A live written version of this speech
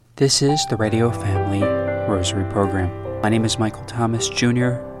This is the Radio Family Rosary Program. My name is Michael Thomas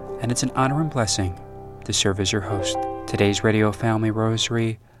Jr., and it's an honor and blessing to serve as your host. Today's Radio Family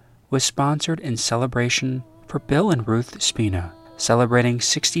Rosary was sponsored in celebration for Bill and Ruth Spina, celebrating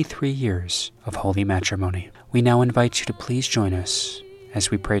 63 years of holy matrimony. We now invite you to please join us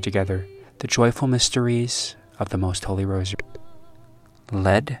as we pray together the joyful mysteries of the Most Holy Rosary,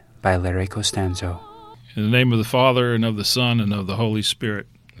 led by Larry Costanzo. In the name of the Father, and of the Son, and of the Holy Spirit.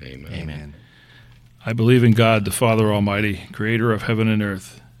 Amen. Amen. I believe in God, the Father Almighty, creator of heaven and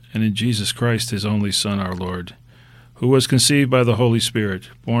earth, and in Jesus Christ, his only Son, our Lord, who was conceived by the Holy Spirit,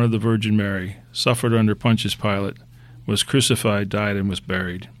 born of the Virgin Mary, suffered under Pontius Pilate, was crucified, died, and was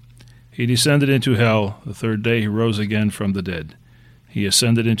buried. He descended into hell. The third day he rose again from the dead. He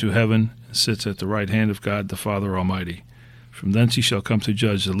ascended into heaven and sits at the right hand of God, the Father Almighty. From thence he shall come to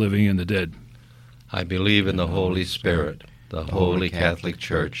judge the living and the dead. I believe in the Holy Spirit, the Holy Catholic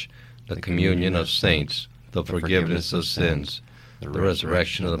Church, the communion of saints, the forgiveness of sins, the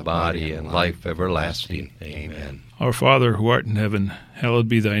resurrection of the body, and life everlasting. Amen. Our Father, who art in heaven, hallowed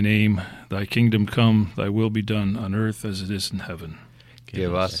be thy name. Thy kingdom come, thy will be done on earth as it is in heaven.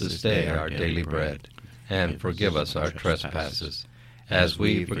 Give us this day our daily bread, and forgive us our trespasses, as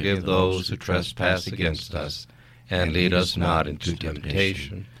we forgive those who trespass against us. And lead us not into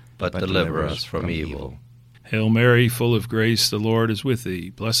temptation, but deliver us from evil. Hail Mary, full of grace, the Lord is with thee.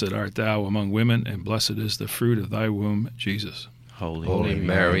 Blessed art thou among women, and blessed is the fruit of thy womb, Jesus. Holy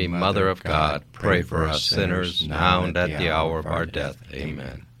Mary, Mother of God, pray for us sinners, now and at the hour of our death.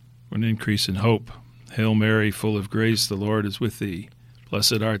 Amen. For an increase in hope. Hail Mary, full of grace, the Lord is with thee.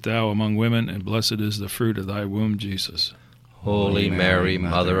 Blessed art thou among women, and blessed is the fruit of thy womb, Jesus. Holy Mary,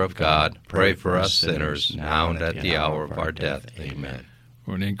 Mother of God, pray for us sinners, now and at the hour of our death. Amen.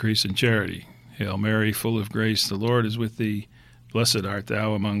 For an increase in charity. Hail Mary, full of grace, the Lord is with thee. Blessed art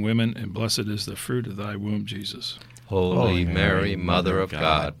thou among women, and blessed is the fruit of thy womb, Jesus. Holy Mary, Mother of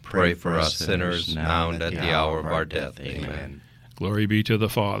God, pray for us sinners, now and at the hour of our death. Amen. Glory be to the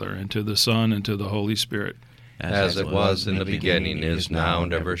Father, and to the Son, and to the Holy Spirit. As it was in the beginning, is now,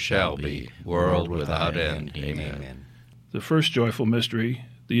 and ever shall be, world without end. Amen. The first joyful mystery,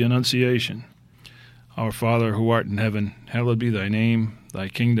 the Annunciation. Our Father, who art in heaven, hallowed be thy name. Thy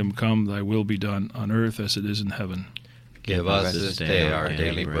kingdom come, thy will be done, on earth as it is in heaven. Give us this day our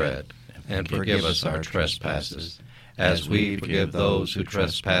daily bread, and forgive us our trespasses, as we forgive those who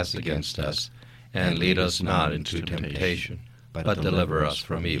trespass against us. And lead us not into temptation, but deliver us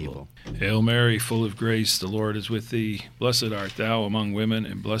from evil. Hail Mary, full of grace, the Lord is with thee. Blessed art thou among women,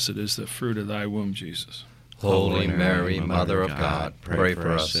 and blessed is the fruit of thy womb, Jesus. Holy Mary, Mother of God, pray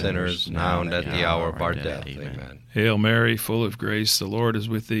for us sinners, now and at the hour of our death. Amen. Hail Mary, full of grace, the Lord is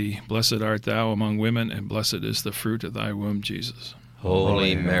with thee. Blessed art thou among women, and blessed is the fruit of thy womb, Jesus.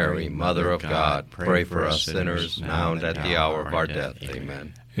 Holy Mary, Mother of God, pray for us sinners, now and at the hour of our death.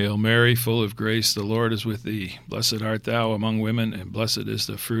 Amen. Hail Mary, full of grace, the Lord is with thee. Blessed art thou among women, and blessed is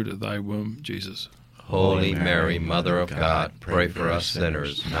the fruit of thy womb, Jesus. Holy Mary, Mother of God, pray for us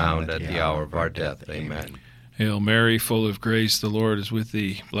sinners, now and at the hour of our death. Amen. Hail Mary, full of grace, the Lord is with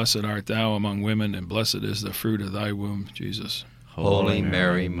thee. Blessed art thou among women, and blessed is the fruit of thy womb, Jesus. Holy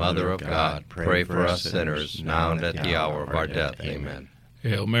Mary, Mother of God, pray for us sinners, now and at the hour of our death. Amen.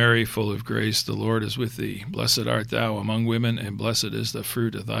 Hail Mary, full of grace, the Lord is with thee. Blessed art thou among women, and blessed is the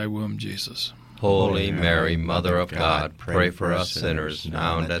fruit of thy womb, Jesus. Holy Mary, Mother of God, pray for us sinners,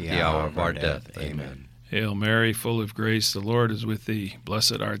 now and at the hour of our death. Amen. Hail Mary, full of grace, the Lord is with thee.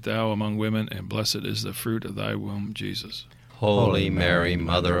 Blessed art thou among women, and blessed is the fruit of thy womb, Jesus. Holy Mary,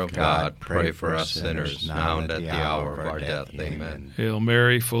 Mother of God, pray for us sinners, now and at the hour of our death. Amen. Hail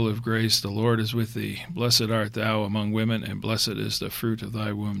Mary, full of grace, the Lord is with thee. Blessed art thou among women, and blessed is the fruit of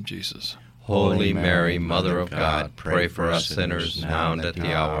thy womb, Jesus. Holy Mary, Mother of God, pray for us sinners, now and at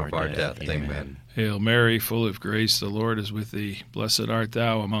the hour of our death. Amen. Hail Mary, full of grace, the Lord is with thee. Blessed art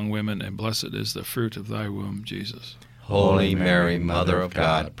thou among women, and blessed is the fruit of thy womb, Jesus. Holy Mary, Mother of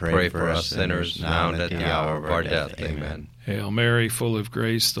God, pray for us sinners, now and at the hour of our death. Amen. Hail Mary, full of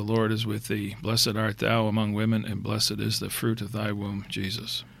grace, the Lord is with thee. Blessed art thou among women, and blessed is the fruit of thy womb,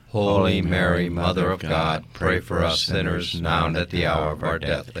 Jesus. Holy Mary, Mother of God, pray for us sinners, now and at the hour of our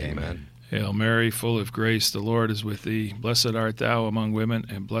death. Amen. Hail Mary, full of grace, the Lord is with thee. Blessed art thou among women,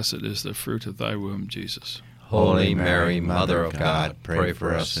 and blessed is the fruit of thy womb, Jesus. Holy Mary, Mother of God, pray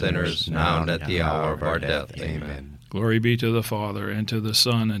for us sinners, now and at the hour of our death. Amen. Glory be to the Father, and to the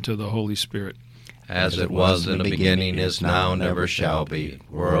Son, and to the Holy Spirit. As it was in the beginning, is now, and ever shall be,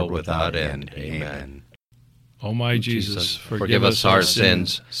 world without end. Amen. O my Jesus, forgive us our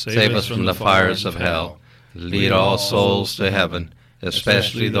sins, save us from the fires of hell, lead all souls to heaven,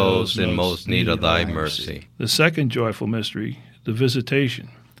 especially those in most need of thy mercy. The second joyful mystery, the Visitation.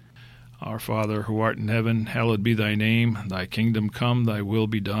 Our Father, who art in heaven, hallowed be thy name. Thy kingdom come, thy will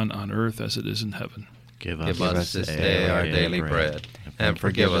be done on earth as it is in heaven. Give us this day our daily bread, and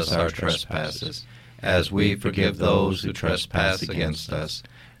forgive us our trespasses, as we forgive those who trespass against us.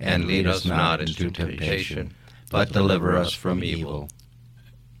 And lead us not into temptation, but deliver us from evil.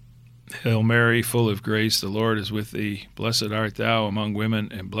 Hail Mary, full of grace, the Lord is with thee. Blessed art thou among women,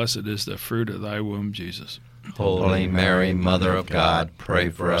 and blessed is the fruit of thy womb, Jesus. Holy Mary, Mother of God, pray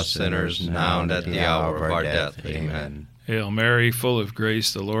for us sinners, now and at the hour of our death. Amen. Hail Mary, full of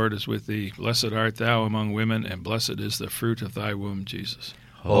grace, the Lord is with thee. Blessed art thou among women, and blessed is the fruit of thy womb, Jesus.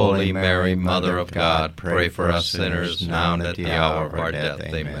 Holy Mary, Mother of God, pray for us sinners, now and at the hour of our death.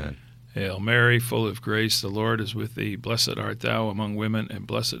 Amen. Hail Mary, full of grace, the Lord is with thee. Blessed art thou among women, and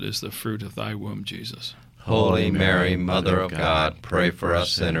blessed is the fruit of thy womb, Jesus. Holy Mary, Mother of God, pray for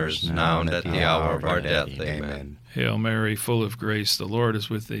us sinners, now and at the hour of our death. Amen. Hail Mary, full of grace, the Lord is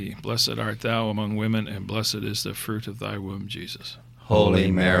with thee. Blessed art thou among women, and blessed is the fruit of thy womb, Jesus.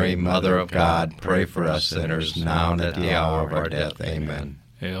 Holy Mary, Mother of God, pray for us sinners, now and at the hour of our death. Amen.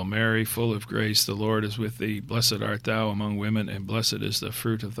 Hail Mary, full of grace, the Lord is with thee. Blessed art thou among women, and blessed is the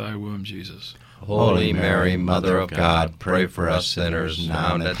fruit of thy womb, Jesus. Holy Mary, Mother of God, pray for us sinners,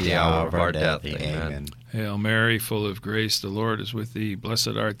 now and at the hour of our death. Amen. Hail Mary, full of grace, the Lord is with thee.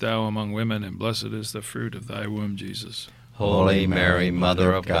 Blessed art thou among women, and blessed is the fruit of thy womb, Jesus. Holy Mary,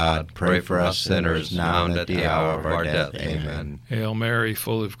 Mother of God, pray for us sinners, now and at the hour of our death. Amen. Hail Mary,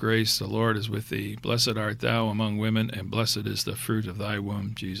 full of grace, the Lord is with thee. Blessed art thou among women, and blessed is the fruit of thy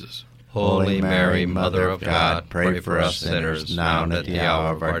womb, Jesus. Holy Mary, Mother of God, pray for us sinners, now and at the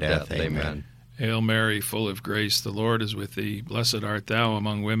hour of our death. Amen. Hail Mary, full of grace, the Lord is with thee. Blessed art thou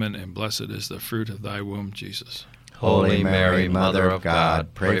among women, and blessed is the fruit of thy womb, Jesus. Holy Mary, Mother of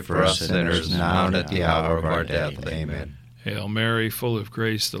God, pray for us sinners, now and at the hour of our death. Amen. Hail Mary, full of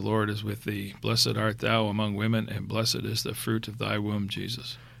grace, the Lord is with thee. Blessed art thou among women, and blessed is the fruit of thy womb,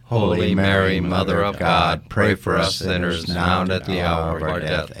 Jesus. Holy Mary, Mother of God, pray for us sinners, now and at the hour of our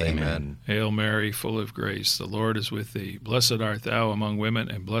death. Amen. Hail Mary, full of grace, the Lord is with thee. Blessed art thou among women,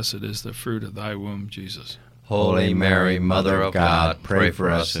 and blessed is the fruit of thy womb, Jesus. Holy Mary, Mother of God, pray for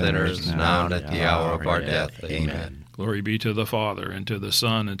us sinners, now and at the hour of our death. Amen. Glory be to the Father, and to the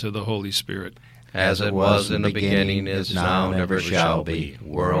Son, and to the Holy Spirit. As it was in the beginning, is now, and ever shall be,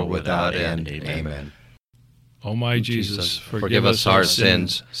 world without end. Amen. O my Jesus, forgive us our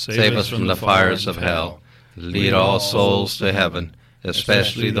sins, save us from the fires of hell, lead all souls to heaven,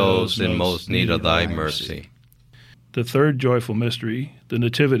 especially those in most need of thy mercy. The third joyful mystery, the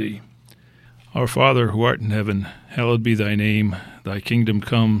Nativity. Our Father, who art in heaven, hallowed be thy name. Thy kingdom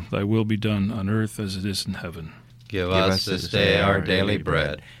come, thy will be done on earth as it is in heaven. Give us this day our daily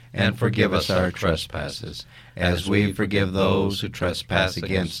bread, and forgive us our trespasses, as we forgive those who trespass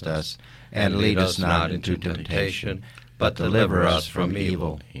against us. And lead us not into temptation, but deliver us from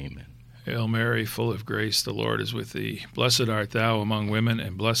evil. Amen. Hail Mary, full of grace, the Lord is with thee. Blessed art thou among women,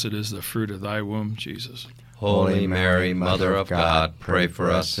 and blessed is the fruit of thy womb, Jesus. Holy Mary, Mother of God, pray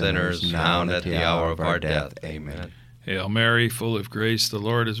for us sinners, now and at the hour of our death. Amen. Hail Mary, full of grace, the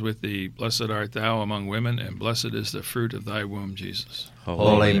Lord is with thee. Blessed art thou among women, and blessed is the fruit of thy womb, Jesus.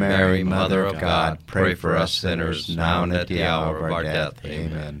 Holy Mary, Mother of God, pray for us sinners, now and at the hour of our death.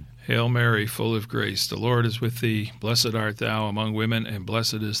 Amen. Hail Mary, full of grace, the Lord is with thee. Blessed art thou among women, and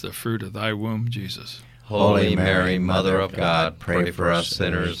blessed is the fruit of thy womb, Jesus. Holy Mary, Mother of God, pray for us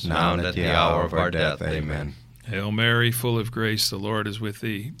sinners, now and at the hour of our death. Amen. Hail Mary, full of grace, the Lord is with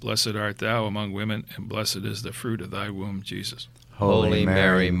thee. Blessed art thou among women, and blessed is the fruit of thy womb, Jesus. Holy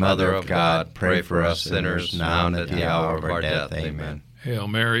Mary, Mother of God, pray for us sinners, now and at the hour of our death. Amen. Hail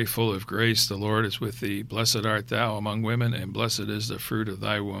Mary, full of grace, the Lord is with thee. Blessed art thou among women, and blessed is the fruit of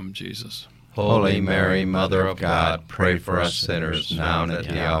thy womb, Jesus. Holy Mary, Mother of God, pray for us sinners, now and at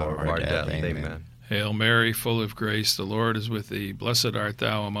the hour of our death. Amen. Hail Mary, full of grace, the Lord is with thee. Blessed art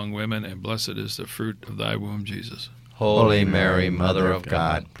thou among women, and blessed is the fruit of thy womb, Jesus. Holy Mary, Mother of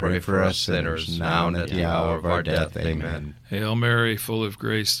God, pray for us sinners, now and at the hour of our death. Amen. Hail Mary, full of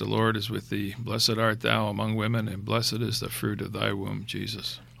grace, the Lord is with thee. Blessed art thou among women, and blessed is the fruit of thy womb,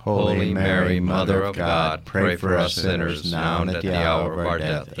 Jesus. Holy Mary, Mother of God, pray for us sinners, now and at the hour of our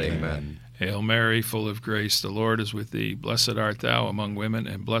death. Amen. Hail Mary, full of grace, the Lord is with thee. Blessed art thou among women,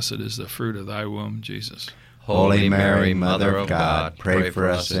 and blessed is the fruit of thy womb, Jesus. Holy Mary, Mother of God, pray for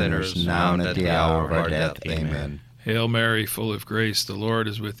us sinners, now and at the hour of our death. Amen. Hail Mary, full of grace, the Lord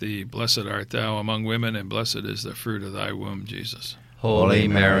is with thee. Blessed art thou among women, and blessed is the fruit of thy womb, Jesus. Holy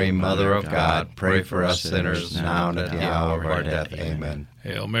Mary, Mother of God, pray for us sinners now and at the hour of our death. Amen.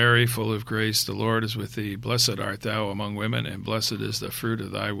 Hail Mary, full of grace, the Lord is with thee. Blessed art thou among women, and blessed is the fruit of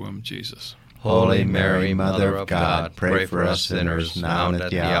thy womb, Jesus. Holy Mary, Mother of God, pray for us sinners now and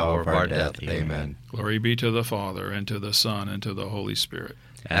at the hour of our death. Amen. Glory be to the Father, and to the Son, and to the Holy Spirit.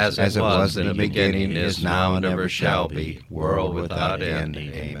 As it was in the beginning, is now, and ever shall be, world without end.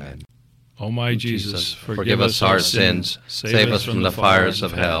 Amen. O my Jesus, forgive us our sins, save us from the fires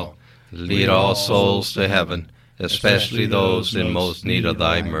of hell, lead all souls to heaven, especially those in most need of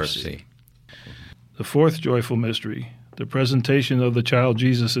thy mercy. The fourth joyful mystery, the presentation of the child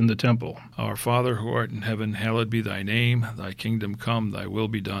Jesus in the temple. Our Father who art in heaven, hallowed be thy name. Thy kingdom come, thy will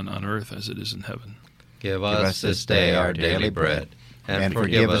be done on earth as it is in heaven. Give us this day our daily bread, and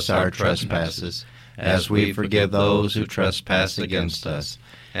forgive us our trespasses, as we forgive those who trespass against us.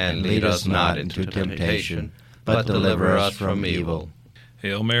 And lead us not into temptation, but deliver us from evil.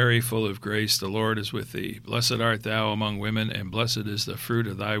 Hail Mary, full of grace, the Lord is with thee. Blessed art thou among women, and blessed is the fruit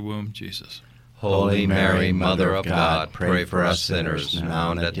of thy womb, Jesus. Holy Mary, Mother of God, pray for us sinners,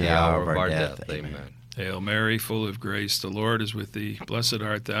 now and at the hour of our death. Amen. Hail Mary, full of grace, the Lord is with thee. Blessed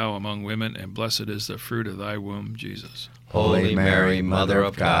art thou among women, and blessed is the fruit of thy womb, Jesus. Holy Mary, Mother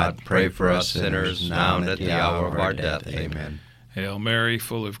of God, pray for us sinners, now and at the hour of our death. Amen. Hail Mary,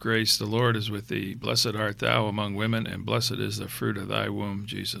 full of grace, the Lord is with thee. Blessed art thou among women, and blessed is the fruit of thy womb,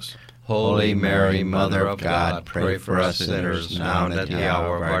 Jesus. Holy Mary, Mother of God, pray for us sinners, now and at the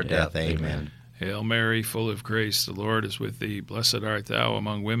hour of our death. Amen. Hail Mary, full of grace, the Lord is with thee. Blessed art thou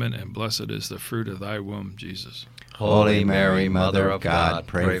among women, and blessed is the fruit of thy womb, Jesus. Holy Mary, Mother of God,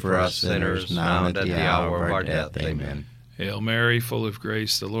 pray for us sinners, now and at the hour of our death. Amen. Hail Mary, full of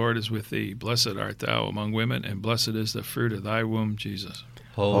grace, the Lord is with thee. Blessed art thou among women, and blessed is the fruit of thy womb, Jesus.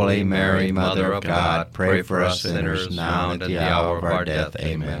 Holy Mary, Mother of God, pray for us sinners, now and at the hour of our death.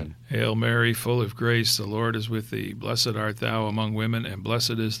 Amen. Hail Mary, full of grace, the Lord is with thee. Blessed art thou among women, and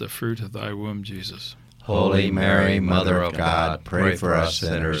blessed is the fruit of thy womb, Jesus. Holy Mary, Mother of God, pray for us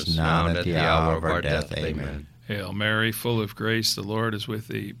sinners, now and at the hour of our death. Amen. Hail Mary, full of grace, the Lord is with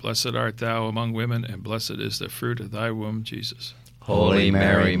thee. Blessed art thou among women, and blessed is the fruit of thy womb, Jesus. Holy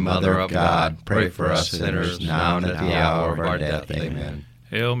Mary, Mother of God, pray for us sinners, now and at the hour of our death. Amen.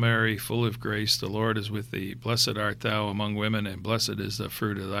 Hail Mary, full of grace, the Lord is with thee. Blessed art thou among women, and blessed is the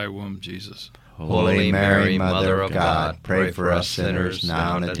fruit of thy womb, Jesus. Holy Mary, Mother of God, pray for us sinners,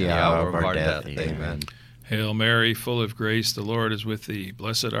 now and at the hour of our death. Amen. Hail Mary, full of grace, the Lord is with thee.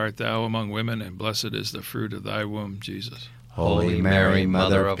 Blessed art thou among women, and blessed is the fruit of thy womb, Jesus. Holy Mary,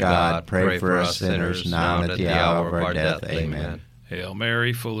 Mother of God, pray for us sinners, now and at the hour of our death. Amen. Hail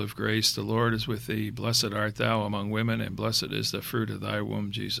Mary, full of grace, the Lord is with thee. Blessed art thou among women, and blessed is the fruit of thy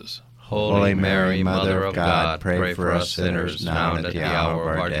womb, Jesus. Holy Mary, Mother of God, pray for us sinners, now and at the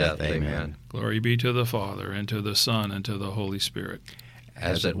hour of our death. Amen. Glory be to the Father, and to the Son, and to the Holy Spirit.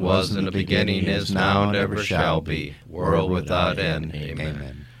 As it was in the beginning, is now, and ever shall be, world without end.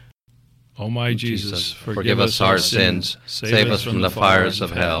 Amen. O my Jesus, forgive us our sins, save us from the fires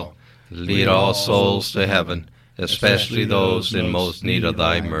of hell, lead all souls to heaven, especially those in most need of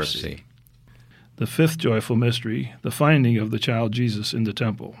thy mercy. The fifth joyful mystery, the finding of the child Jesus in the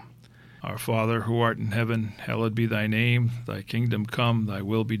temple. Our Father, who art in heaven, hallowed be thy name. Thy kingdom come, thy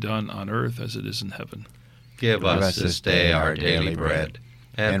will be done on earth as it is in heaven. Give us this day our daily bread,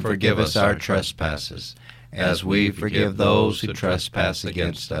 and forgive us our trespasses, as we forgive those who trespass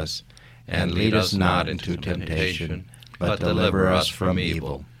against us. And lead us not into temptation, but deliver us from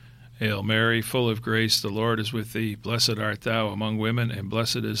evil. Hail Mary, full of grace, the Lord is with thee. Blessed art thou among women, and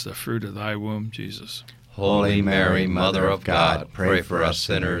blessed is the fruit of thy womb, Jesus. Holy Mary, Mother of God, pray for us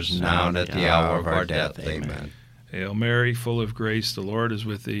sinners, now and at the hour of our death. Amen. Hail Mary, full of grace, the Lord is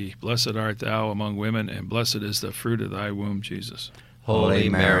with thee. Blessed art thou among women, and blessed is the fruit of thy womb, Jesus. Holy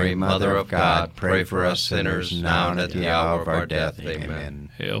Mary, Mother of God, pray for us sinners, now and at the hour of our death.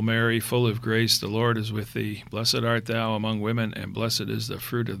 Amen. Hail Mary, full of grace, the Lord is with thee. Blessed art thou among women, and blessed is the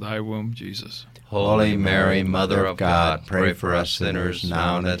fruit of thy womb, Jesus. Holy Mary, Mother of God, pray for us sinners,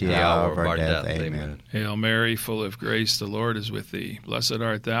 now and at the hour of our death. Amen. Hail Mary, full of grace, the Lord is with thee. Blessed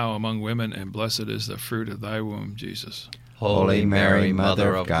art thou among women, and blessed is the fruit of thy womb, Jesus. Holy Mary,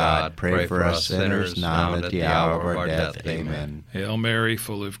 Mother of God, pray for us sinners, now and at the hour of our death. Amen. Hail Mary,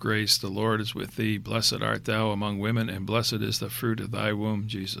 full of grace, the Lord is with thee. Blessed art thou among women, and blessed is the fruit of thy womb,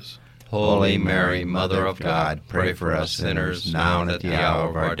 Jesus. Holy Mary, Mother of God, pray for us sinners, now and at the hour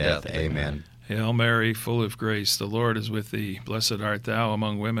of our death. Amen. Hail Mary, full of grace, the Lord is with thee. Blessed art thou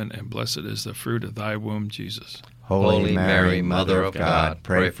among women, and blessed is the fruit of thy womb, Jesus. Holy Mary, Mother of God,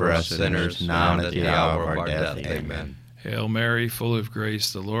 pray for us sinners, now and at the hour of our death. Amen. Hail Mary, full of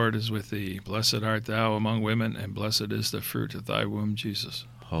grace, the Lord is with thee. Blessed art thou among women, and blessed is the fruit of thy womb, Jesus.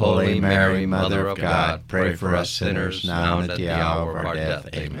 Holy Mary, Mother of God, pray for us sinners, now and at the hour of our death.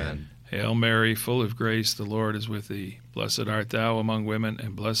 Amen. Hail Mary, full of grace, the Lord is with thee. Blessed art thou among women,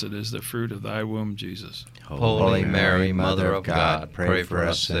 and blessed is the fruit of thy womb, Jesus. Holy Mary, Mother of God, pray for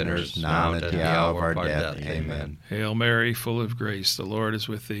us sinners, now and at the hour of our death. Amen. Hail Mary, full of grace, the Lord is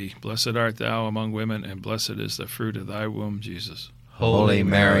with thee. Blessed art thou among women, and blessed is the fruit of thy womb, Jesus. Holy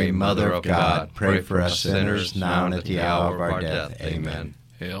Mary, Mother of God, pray for us sinners, now and at the hour of our death. Amen.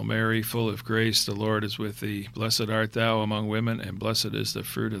 Hail Mary, full of grace, the Lord is with thee. Blessed art thou among women, and blessed is the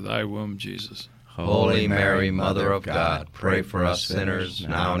fruit of thy womb, Jesus. Holy Mary, Mother of God, pray for us sinners,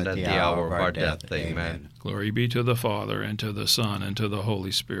 now and at the hour of our death. Amen. Glory be to the Father, and to the Son, and to the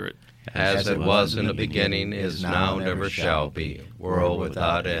Holy Spirit. As it was in the beginning, is now, and ever shall be, world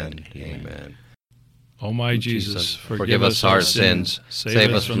without end. Amen. O my Jesus, forgive us our sins,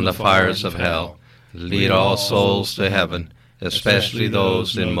 save us from the fires of hell, lead all souls to heaven, especially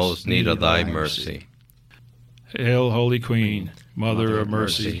those in most need of thy mercy. Hail, Holy Queen, Mother of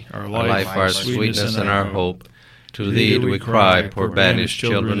mercy, our life, our sweetness, and our hope. To thee do we cry, poor banished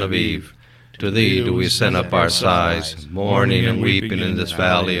children of Eve. To thee do we send up our sighs, mourning and weeping in this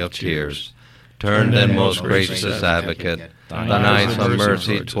valley of tears. Turn then, most gracious Advocate, thine eyes of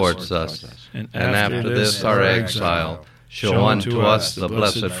mercy towards us, and after this our exile, show unto us the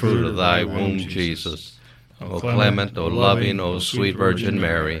blessed fruit of thy womb, Jesus. O clement, O loving, O sweet Virgin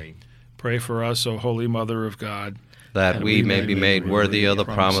Mary, pray for us, O Holy Mother of God, that we may be made worthy of the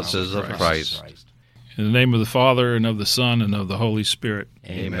promises of Christ. In the name of the Father, and of the Son, and of the Holy Spirit.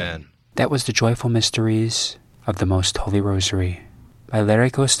 Amen. That was the Joyful Mysteries of the Most Holy Rosary by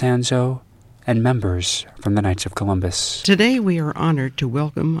Larry Costanzo and members from the Knights of Columbus. Today we are honored to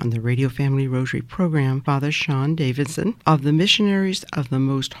welcome on the Radio Family Rosary program Father Sean Davidson of the Missionaries of the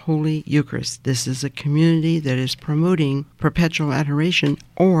Most Holy Eucharist. This is a community that is promoting perpetual adoration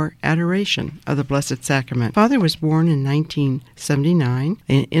or adoration of the Blessed Sacrament. Father was born in 1979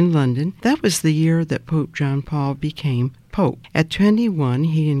 in London. That was the year that Pope John Paul became Pope. At 21,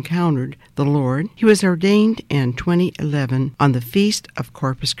 he encountered the Lord. He was ordained in 2011 on the Feast of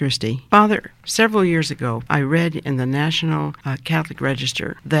Corpus Christi. Father, several years ago, I read in the National Catholic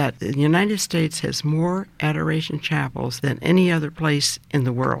Register that the United States has more adoration chapels than any other place in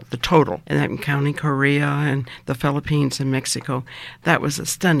the world, the total. And I'm counting Korea and the Philippines and Mexico. That was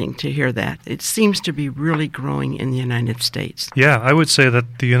stunning to hear that. It seems to be really growing in the United States. Yeah, I would say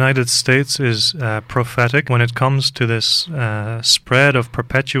that the United States is prophetic when it comes to this spread of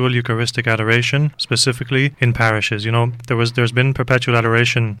perpetual Eucharistic adoration, specifically in parishes. You know, there's been perpetual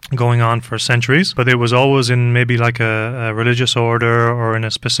adoration going on for centuries, but it was always in maybe like a religious order or in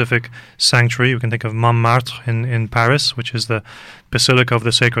a specific sanctuary. We can think of Montmartre in Paris, which is the Basilica of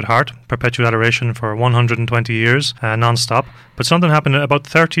the Sacred Heart, perpetual adoration for 120 years, non-stop. But something happened about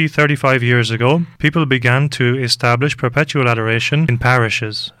 35 years ago. People began to establish perpetual adoration in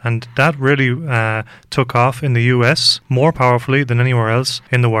parishes, and that really took off in the US more powerfully than anywhere else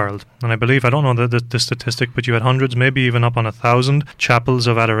in the world. And I believe, I don't know the statistic, but you had hundreds, maybe even up on 1,000 chapels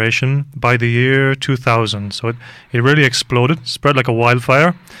of adoration by the year 2000. So it really exploded, spread like a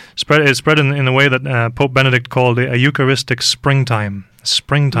wildfire. It spread in a way that Pope Benedict called a Eucharistic springtime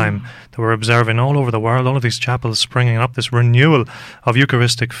that we're observing all over the world, all of these chapels springing up, this renewal of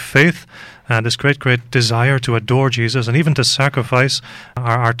Eucharistic faith, this great desire to adore Jesus and even to sacrifice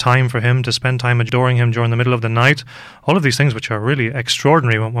our time for Him, to spend time adoring Him during the middle of the night, all of these things which are really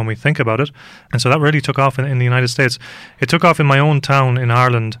extraordinary when we think about it. And so that really took off in the United States. It took off in my own town in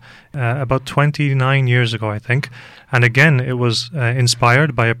Ireland about 29 years ago, I think. And again, it was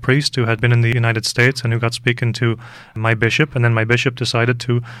inspired by a priest who had been in the United States and who got speaking to my bishop, and then my bishop decided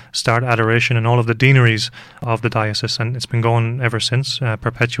to start adoration in all of the deaneries of the diocese, and it's been going ever since,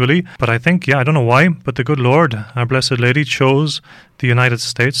 perpetually. But I think, I don't know why, but the good Lord, our Blessed Lady, chose the United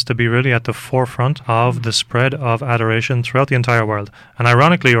States to be really at the forefront of the spread of adoration throughout the entire world. And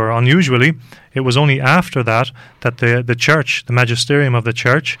ironically, or unusually, it was only after that the church, the magisterium of the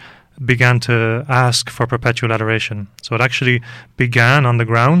church, began to ask for perpetual adoration. So it actually began on the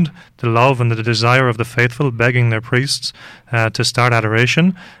ground, the love and the desire of the faithful begging their priests to start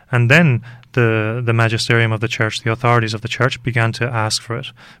adoration, and then the magisterium of the church, the authorities of the church, began to ask for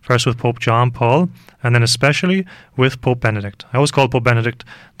it. First with Pope John Paul, and then especially with Pope Benedict. I always call Pope Benedict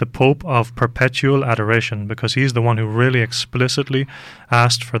the Pope of perpetual adoration, because he's the one who really explicitly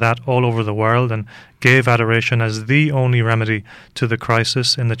asked for that all over the world and gave adoration as the only remedy to the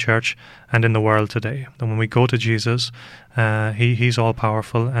crisis in the church and in the world today. And when we go to Jesus, He's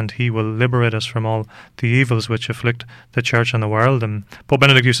all-powerful, and He will liberate us from all the evils which afflict the church and the world. And Pope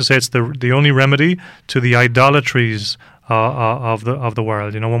Benedict used to say it's the only remedy to the idolatries of the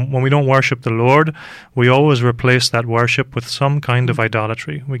world. When we don't worship the Lord, we always replace that worship with some kind of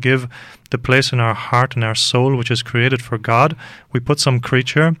idolatry. We give the place in our heart and our soul which is created for God. We put some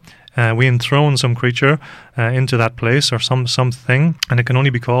creature, we enthrone some creature into that place or something, and it can only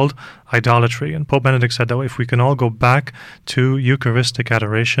be called idolatry. And Pope Benedict said that if we can all go back to Eucharistic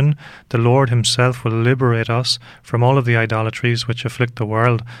adoration, the Lord Himself will liberate us from all of the idolatries which afflict the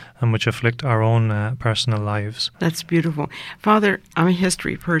world and which afflict our own personal lives. That's beautiful. Father, I'm a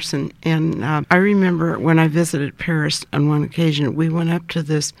history person, and I remember when I visited Paris on one occasion, we went up to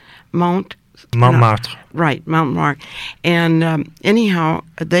this Montmartre. Right, Montmartre. And anyhow,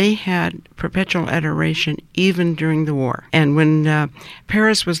 they had perpetual adoration even during the war. And when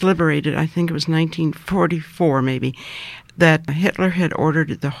Paris was liberated, I think it was 1944 maybe, that Hitler had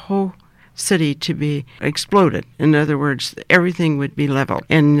ordered the whole city to be exploded. In other words, everything would be leveled.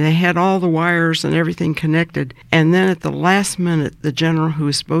 And they had all the wires and everything connected. And then at the last minute, the general who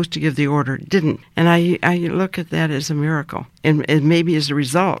was supposed to give the order didn't. And I look at that as a miracle. And it maybe as a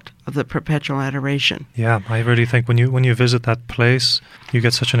result of the perpetual adoration. Yeah, I really think when you visit that place, you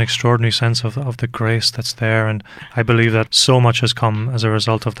get such an extraordinary sense of the grace that's there. And I believe that so much has come as a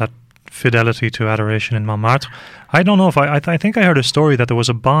result of that fidelity to adoration in Montmartre. I don't know if I think I heard a story that there was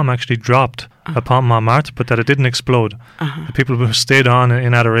a bomb actually dropped upon Montmartre, but that it didn't explode. The people who stayed on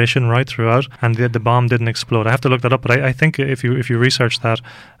in adoration right throughout, and the bomb didn't explode. I have to look that up, but I think if you research that,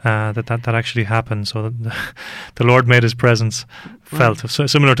 that actually happened. So that the Lord made His presence felt. So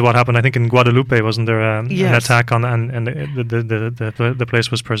similar to what happened, I think, in Guadalupe, wasn't there an attack on, and the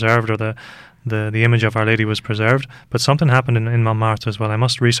place was preserved, or the image of Our Lady was preserved, but something happened in Montmartre as well. I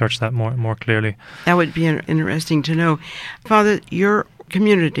must research that more clearly. That would be interesting to know. Father, your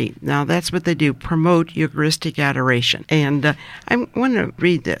community, now that's what they do, promote Eucharistic adoration. And I want to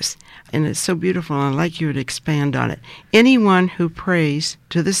read this, and it's so beautiful, and I'd like you to expand on it. Anyone who prays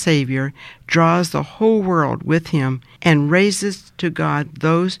to the Savior draws the whole world with him and raises to God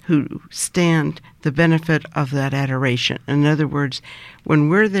those who stand the benefit of that adoration. In other words, when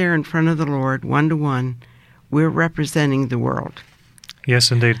we're there in front of the Lord, one-to-one, we're representing the world.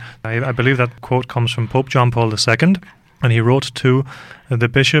 Yes, indeed. I believe that quote comes from Pope John Paul II, and he wrote to the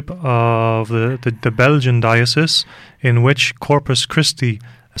bishop of the Belgian diocese in which Corpus Christi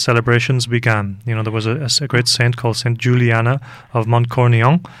celebrations began. There was a great saint called Saint Juliana of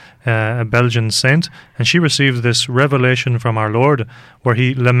Montcornillon, a Belgian saint, and she received this revelation from our Lord where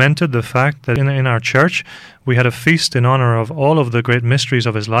He lamented the fact that in our church we had a feast in honor of all of the great mysteries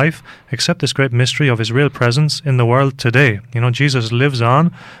of His life, except this great mystery of His real presence in the world today. Jesus lives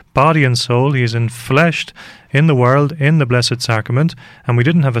on, body and soul. He is enfleshed in the world, in the Blessed Sacrament, and we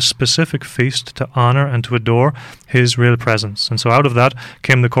didn't have a specific feast to honor and to adore His real presence. And so out of that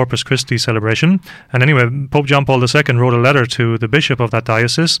came the Corpus Christi celebration. And anyway, Pope John Paul II wrote a letter to the bishop of that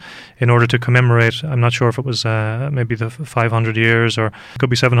diocese in order to commemorate, I'm not sure if it was maybe the 500 years or it could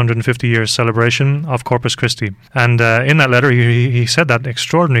be 750 years celebration of Corpus Christi. And in that letter, he said that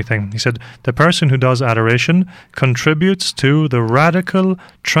extraordinary thing. He said, the person who does adoration contributes to the radical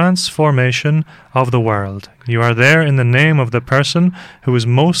transformation of the world. You are there in the name of the person who is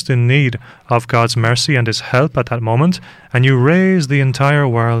most in need of God's mercy and His help at that moment, and you raise the entire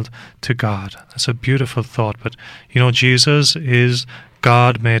world to God. That's a beautiful thought. But, Jesus is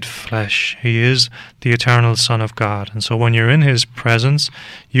God made flesh. He is the eternal Son of God. And so when you're in His presence,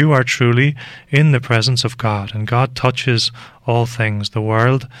 you are truly in the presence of God. And God touches all things. The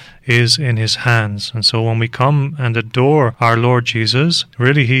world is in His hands. And so when we come and adore our Lord Jesus,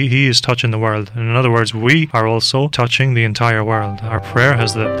 really He is touching the world. And in other words, we are also touching the entire world. Our prayer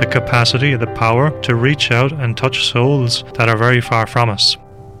has the capacity, the power to reach out and touch souls that are very far from us.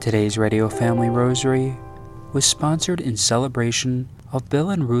 Today's Radio Family Rosary was sponsored in celebration of Bill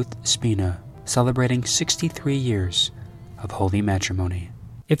and Ruth Spina, celebrating 63 years of holy matrimony.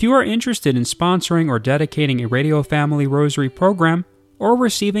 If you are interested in sponsoring or dedicating a Radio Family Rosary program, or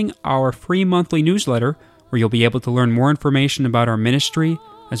receiving our free monthly newsletter, where you'll be able to learn more information about our ministry,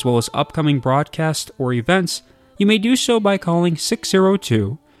 as well as upcoming broadcasts or events, you may do so by calling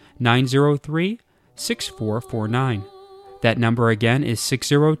 602-903-6449. That number again is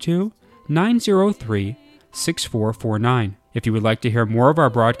 602-903-6449. If you would like to hear more of our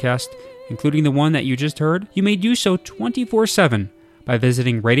broadcast, including the one that you just heard, you may do so 24/7 by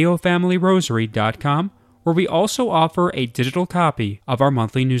visiting RadioFamilyRosary.com where we also offer a digital copy of our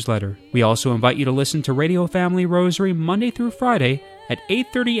monthly newsletter. We also invite you to listen to Radio Family Rosary Monday through Friday at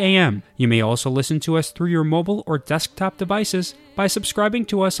 8:30 a.m. You may also listen to us through your mobile or desktop devices by subscribing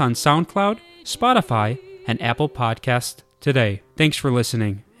to us on SoundCloud, Spotify, and Apple Podcasts today. Thanks for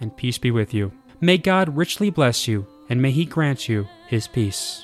listening, and peace be with you. May God richly bless you, and may He grant you His peace.